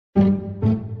Hello，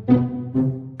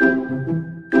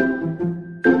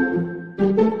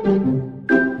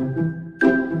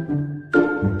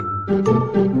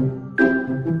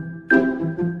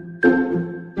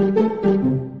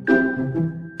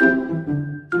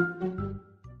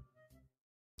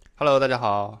 大家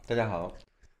好，大家好，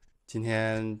今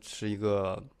天是一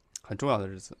个很重要的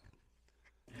日子，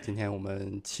今天我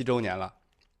们7周年了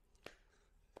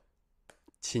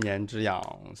，7年之痒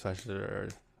算是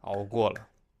熬过了，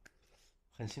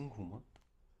很辛苦吗？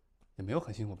也没有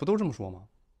很辛苦，不都这么说吗？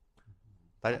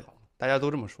大家都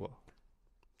这么说，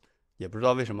也不知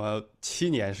道为什么7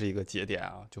年是一个节点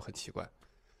啊，就很奇怪。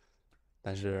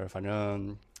但是反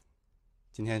正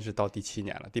今天是到第7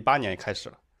年了，第8年也开始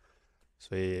了，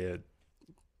所以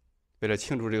为了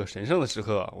庆祝这个神圣的时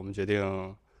刻，我们决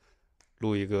定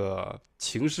录一个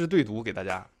情诗对读给大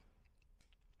家。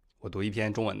我读一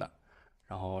篇中文的，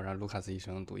然后让卢卡斯医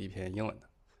生读一篇英文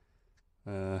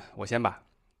的。我先吧。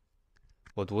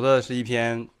我读的是一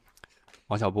篇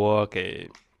王小波给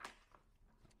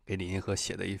李银河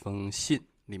写的一封信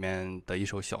里面的一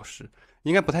首小诗，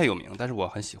应该不太有名，但是我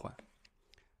很喜欢，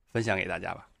分享给大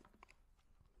家吧。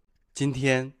今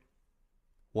天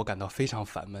我感到非常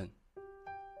烦闷，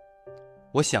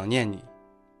我想念你，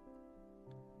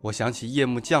我想起夜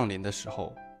幕降临的时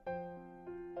候，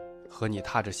和你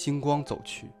踏着星光走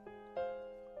去，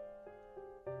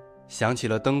想起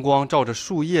了灯光照着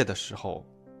树叶的时候，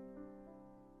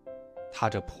踏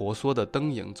着婆娑的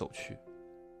灯影走去，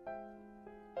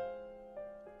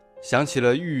想起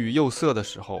了欲语又色的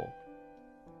时候，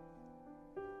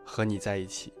和你在一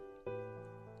起。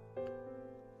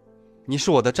你是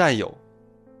我的战友，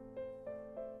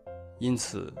因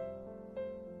此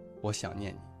我想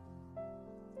念你。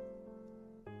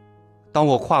当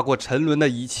我跨过沉沦的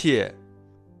一切，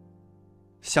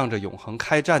向着永恒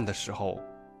开战的时候，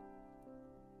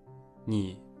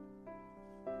你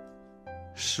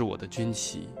是我的军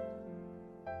旗。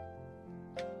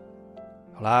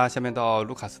好啦，下面到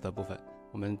卢卡斯的部分，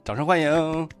我们掌声欢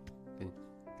迎。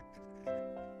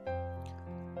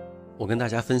我跟大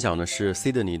家分享的是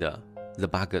Sydney 的 The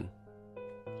Bargain。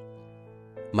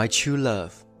 My true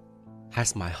love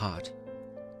has my heart,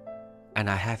 and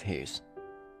I have his.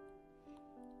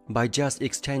 By just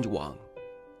exchange one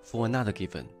for another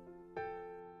given,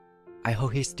 I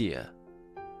hold his dear,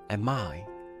 and mine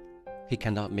he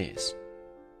cannot miss.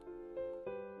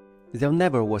 There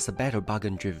never was a better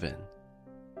bargain driven.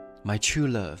 My true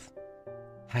love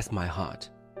has my heart,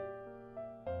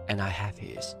 and I have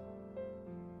his.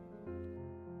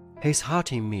 His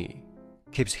heart in me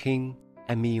keeps him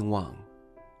and me in one.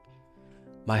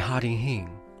 My heart in him,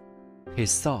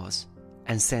 his thoughts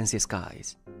and senses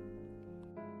guides.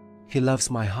 He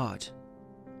loves my heart,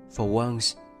 for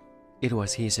once it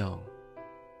was his own.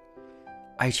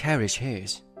 I cherish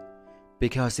his,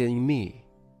 because in me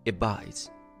it bides.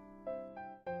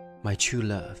 My true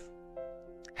love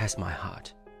has my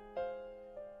heart,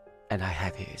 and I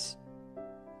have his.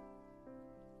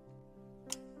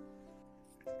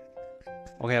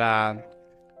 OK 啦，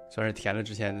算是填了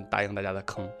之前答应大家的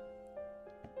坑。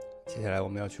接下来我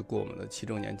们要去过我们的7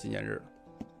周年纪念日了，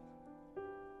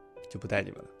就不带你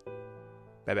们了，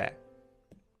拜拜。